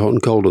sort of blow hot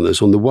and cold on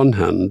this. On the one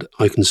hand,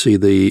 I can see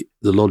the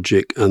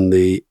logic and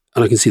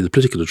I can see the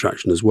political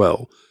attraction as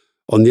well.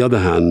 On the other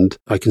hand,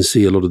 I can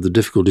see a lot of the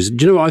difficulties.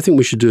 Do you know what? I think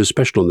we should do a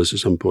special on this at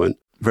some point.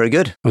 Very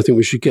good. I think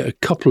we should get a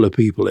couple of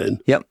people in.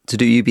 Yep, to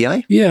do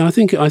UBI. Yeah, I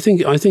think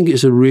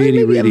it's a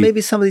really.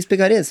 Maybe some of these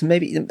big ideas.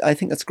 Maybe I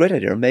think that's a great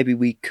idea. Or maybe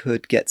we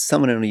could get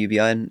someone on a UBI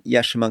and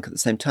Yasha Monk at the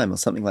same time, or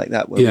something like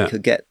that, where we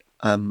could get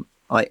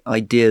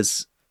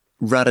ideas,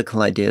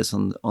 radical ideas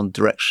on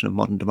direction of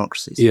modern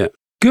democracies. Yeah.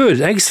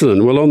 Good,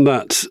 excellent. Well, on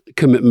that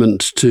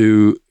commitment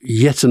to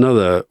yet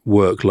another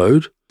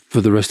workload for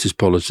the rest is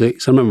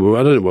politics. I remember,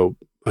 I don't know what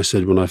I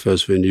said when I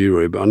first phoned you,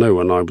 Rory, but I know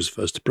when I was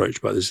first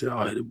approached by this, it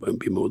won't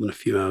be more than a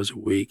few hours a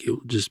week.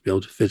 You'll just be able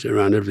to fit it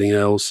around everything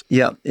else.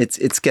 Yeah,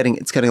 it's getting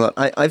a lot.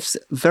 I've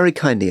very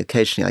kindly,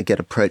 occasionally, I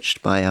get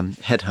approached by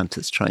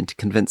headhunters trying to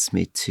convince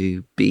me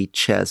to be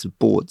chairs of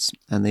boards,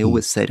 and they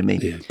always say to me,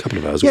 a couple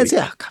of hours a week.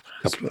 Yeah, a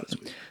couple of hours a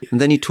week. Yeah.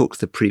 And then you talk to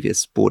the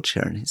previous board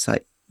chair, and he's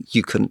like,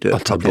 you couldn't do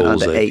it properly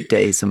under 8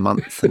 days a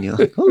month. And you're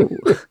like, oh.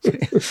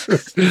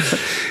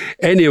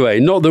 Anyway,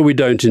 not that we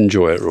don't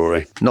enjoy it,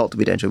 Rory. Not that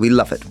we don't enjoy it. We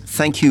love it.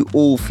 Thank you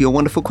all for your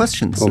wonderful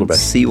questions. All the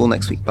best. See you all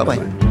next week.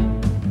 Bye-bye.